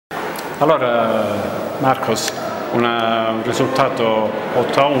Allora, Marcos, un risultato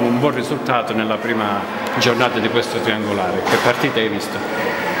 8-1, un buon risultato nella prima giornata di questo triangolare. Che partita hai visto?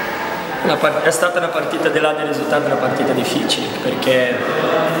 È stata una partita, di là del risultato, una partita difficile, perché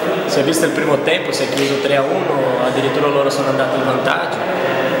si è visto il primo tempo, si è chiuso 3-1, addirittura loro sono andati in vantaggio,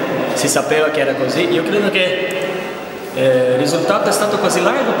 si sapeva che era così. Io credo che il risultato è stato così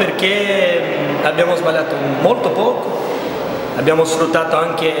largo perché abbiamo sbagliato molto poco. Abbiamo sfruttato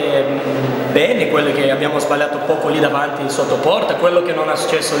anche bene quello che abbiamo sbagliato poco lì davanti sotto porta, quello che non è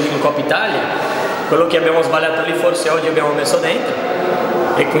successo lì in Coppa Italia, quello che abbiamo sbagliato lì forse oggi abbiamo messo dentro,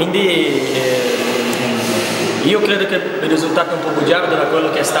 e quindi io credo che il risultato è un po' bugiardo da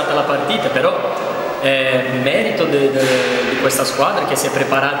quello che è stata la partita, però è merito di questa squadra che si è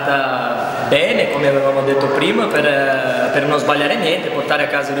preparata bene, come avevamo detto prima, per non sbagliare niente, portare a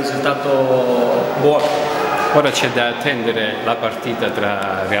casa il risultato buono. Ora c'è da attendere la partita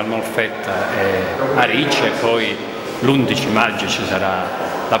tra Real Molfetta e Arice, e poi l'11 maggio ci sarà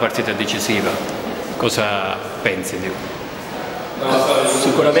la partita decisiva. Cosa pensi di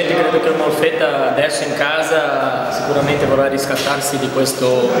Sicuramente credo che il Molfetta adesso in casa sicuramente vorrà riscattarsi di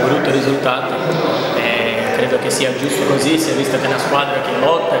questo brutto risultato, e credo che sia giusto così, si è visto che è una squadra che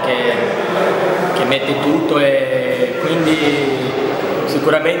lotta, che mette tutto, e quindi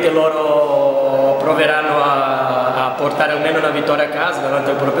sicuramente loro proveranno a portare almeno una vittoria a casa davanti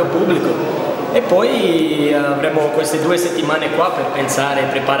al proprio pubblico, e poi avremo queste 2 settimane qua per pensare e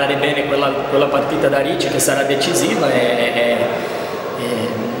preparare bene quella partita da Arice che sarà decisiva, e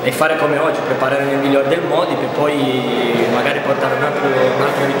fare come oggi, preparare nel miglior dei modi per poi magari portare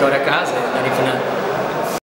un'altra vittoria a casa e andare in finale.